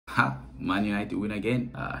Ha! Man United win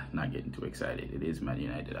again? Not getting too excited. It is Man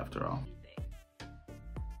United after all.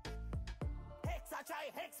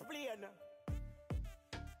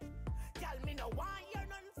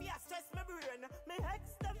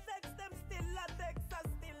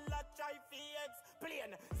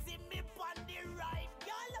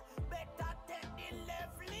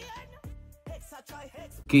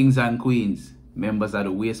 Kings and queens, members of the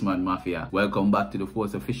Wasteman Mafia, welcome back to the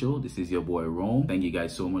Fourth Official. This is your boy Rome. Thank you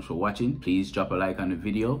guys so much for watching. Please drop a like on the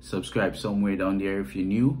video, subscribe somewhere down there if you're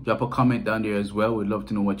new, drop a comment down there as well. We'd love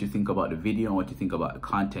to know what you think about the video and what you think about the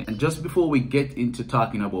content. And just before we get into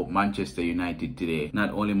talking about Manchester United today,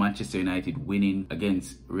 not only Manchester United winning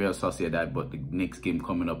against Real Sociedad, but the next game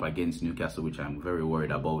coming up against Newcastle, which I'm very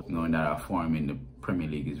worried about, knowing that our form in the Premier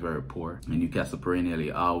League is very poor and Newcastle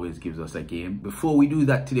perennially always gives us a game. Before we do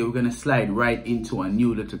that today, we're going to slide right into a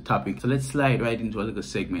new little topic. So let's slide right into a little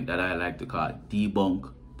segment that I like to call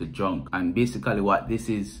Debunk the Junk. And basically what this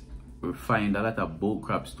is, we find a lot of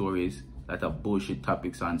bullcrap stories, a lot of bullshit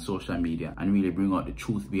topics on social media, and really bring out the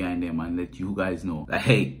truth behind them and let you guys know that,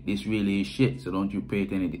 hey, this really is shit, so don't you pay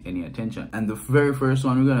it any attention. And the very first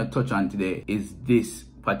one we're going to touch on today is this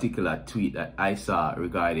particular tweet that I saw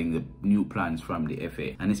regarding the new plans from the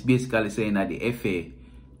FA, and it's basically saying that the FA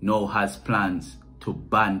now has plans to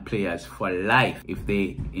ban players for life if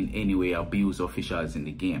they in any way abuse officials in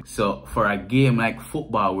the game. So for a game like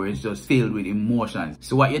football where it's just filled with emotions,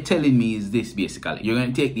 so what you're telling me is this: basically you're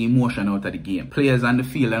going to take the emotion out of the game. Players on the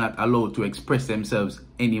field are not allowed to express themselves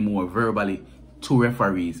anymore verbally to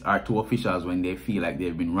referees or to officials when they feel like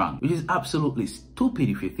they've been wrong, which is absolutely stupid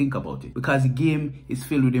if you think about it, because the game is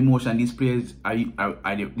filled with emotion. These players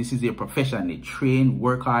this is their profession. They train,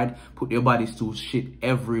 work hard, put their bodies to shit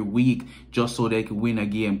every week just so they can win a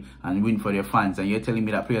game and win for their fans, and you're telling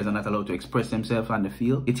me that players are not allowed to express themselves on the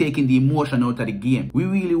field? You're taking the emotion out of the game. We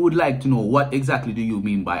really would like to know, what exactly do you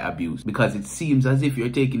mean by abuse? Because it seems as if you're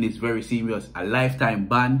taking this very serious. A lifetime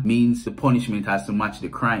ban means the punishment has to match the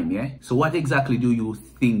crime, yeah? So what exactly do you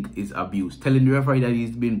think is abuse? Telling the referee that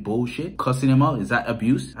he's been bullshit, cussing him out, is that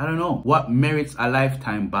abuse? I don't know. What merits a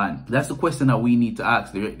lifetime ban? That's the question that we need to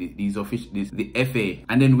ask the FA.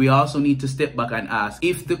 And then we also need to step back and ask,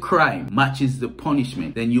 if the crime matches the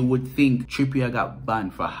punishment, then you would think Trippier got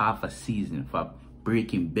banned for half a season for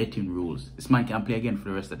breaking betting rules. This man can't play again for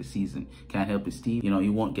the rest of the season. Can't help his team. You know,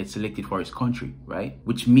 he won't get selected for his country, right?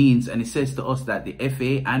 Which means, and it says to us, that the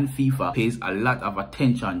FA and FIFA pays a lot of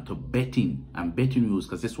attention to betting and betting rules,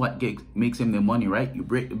 because that's what makes them their money, right? You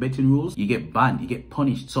break the betting rules, you get banned, you get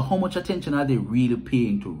punished. So how much attention are they really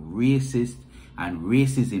paying to racist and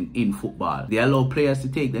racism in football? They allow players to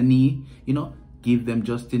take the knee, you know, give them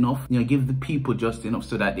just enough, you know, give the people just enough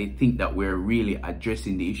so that they think that we're really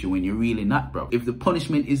addressing the issue when you're really not, bro. If the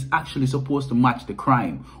punishment is actually supposed to match the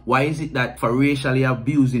crime, why is it that for racially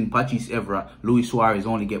abusing Patrice Evra, Luis Suarez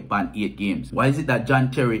only get banned 8 games? Why is it that John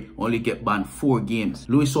Terry only get banned 4 games?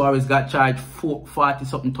 Luis Suarez got charged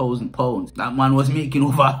 40-something thousand pounds. That man was making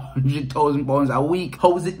over 100,000 pounds a week.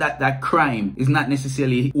 How is it that that crime is not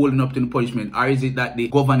necessarily holding up to the punishment? Or is it that the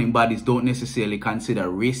governing bodies don't necessarily consider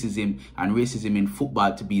racism and racism in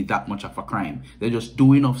football to be that much of a crime? They're just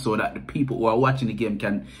doing enough so that the people who are watching the game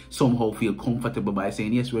can somehow feel comfortable by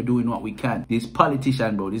saying, yes, we're doing what we can. These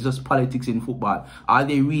politicians, bro, it's just politics in football. Are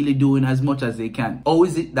they really doing as much as they can? Or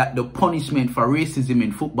is it that the punishment for racism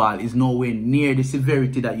in football is nowhere near the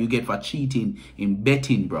severity that you get for cheating in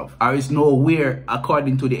betting, bro? Or is nowhere,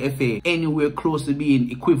 according to the FA, anywhere close to being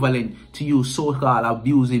equivalent to you so-called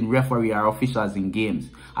abusing referee or officials in games?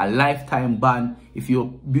 A lifetime ban if you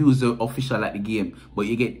abuse the official at the game, but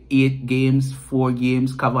you get 8 games, 4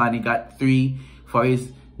 games. Cavani got 3 for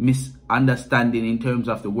his misunderstanding in terms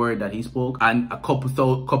of the word that he spoke, and a couple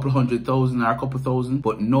 100,000 or a couple thousand,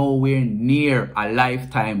 but nowhere near a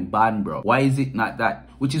lifetime ban, bro. Why is it not that?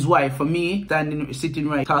 Which is why, for me, sitting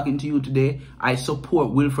right talking to you today, I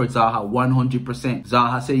support Wilfred Zaha 100%.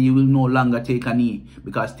 Zaha said you will no longer take a knee,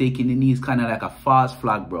 because taking the knee is kind of like a false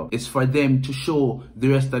flag, bro. It's for them to show the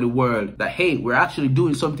rest of the world that, hey, we're actually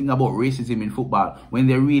doing something about racism in football, when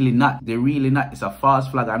they're really not. They're really not. It's a false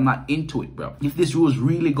flag. I'm not into it, bro. If this rules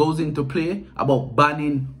really goes into play about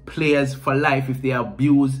banning players for life if they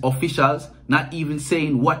abuse officials, not even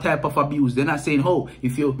saying what type of abuse. They're not saying, oh,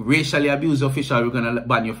 if you racially abuse official, we're gonna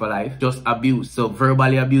ban you for life. Just abuse. So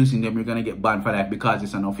verbally abusing them, you're gonna get banned for life because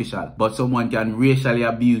it's an official. But someone can racially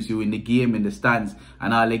abuse you in the game, in the stands,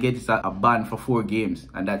 and all they get is a ban for 4 games,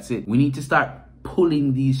 and that's it. We need to start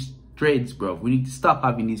pulling these dreads, bro. We need to stop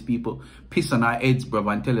having these people piss on our heads, bro,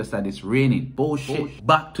 and tell us that it's raining. Bullshit.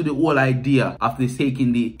 Back to the whole idea of this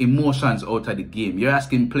taking the emotions out of the game. You're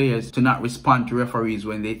asking players to not respond to referees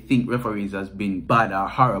when they think referees has been bad or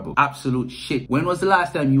horrible. Absolute shit. When was the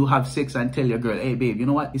last time you have sex and tell your girl, hey babe, you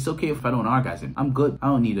know what? It's okay if I don't orgasm. I'm good. I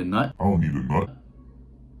don't need a nut.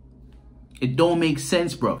 It don't make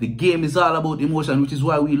sense, bro. The game is all about emotion, which is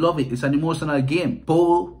why we love it. It's an emotional game.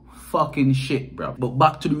 Bull fucking shit, bro. But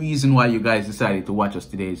back to the reason why you guys decided to watch us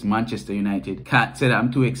today is Manchester United. Can't say that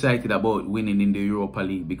I'm too excited about winning in the Europa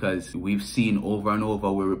League, because we've seen over and over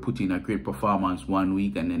where we put in a great performance one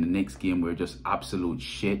week and then the next game we're just absolute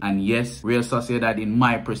shit. And yes, Real Sociedad, in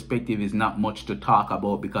my perspective, is not much to talk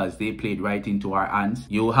about because they played right into our hands.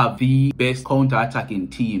 You have the best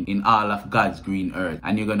counter-attacking team in all of God's green earth,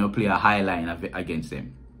 and you're gonna play a high line against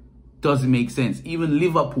them. Doesn't make sense. Even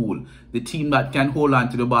Liverpool, the team that can hold on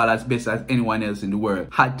to the ball as best as anyone else in the world,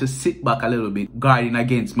 had to sit back a little bit guarding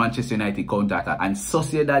against Manchester United counter-attack. And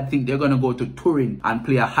Sociedad think they're going to go to Turin and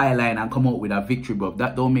play a high line and come out with a victory, bro.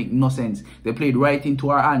 That don't make no sense. They played right into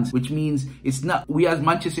our hands, which means it's not, we as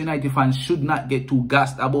Manchester United fans should not get too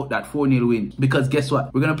gassed about that 4-0 win. Because guess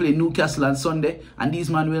what? We're going to play Newcastle on Sunday, and these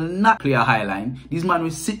men will not play a high line. These men will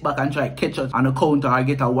sit back and try to catch us on a counter or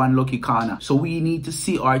get a one lucky corner. So we need to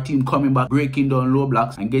see our team coming back, breaking down low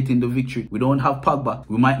blocks and getting the victory. We don't have Pogba.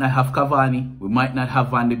 We might not have Cavani. We might not have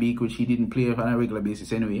Van de Beek, which he didn't play on a regular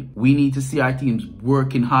basis anyway. We need to see our teams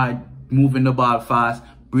working hard, moving the ball fast,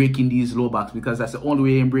 breaking these low blocks, because that's the only way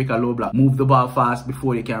you can break a low block. Move the ball fast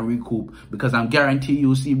before they can recoup, because I'm guarantee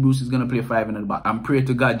you see Bruce is going to play 5 in the back. I'm pray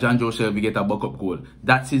to God John Joe Shelby get a buck-up goal.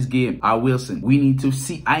 That's his game. Or Wilson. We need to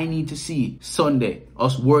see, I need to see Sunday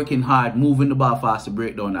us working hard, moving the ball fast to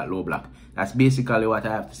break down that low block. That's basically what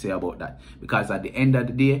I have to say about that. Because at the end of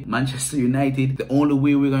the day, Manchester United, the only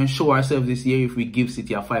way we're going to show ourselves this year if we give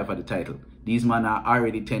City a fight for the title. These men are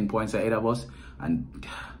already 10 points ahead of us, and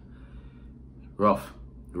rough.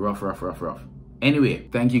 Anyway,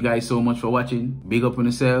 thank you guys so much for watching. Big up on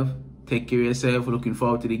yourself. Take care of yourself. Looking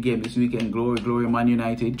forward to the game this weekend. Glory, Man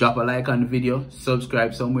United. Drop a like on the video.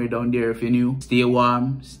 Subscribe somewhere down there if you're new. Stay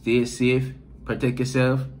warm. Stay safe. Protect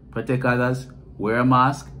yourself. Protect others. Wear a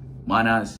mask. Manners.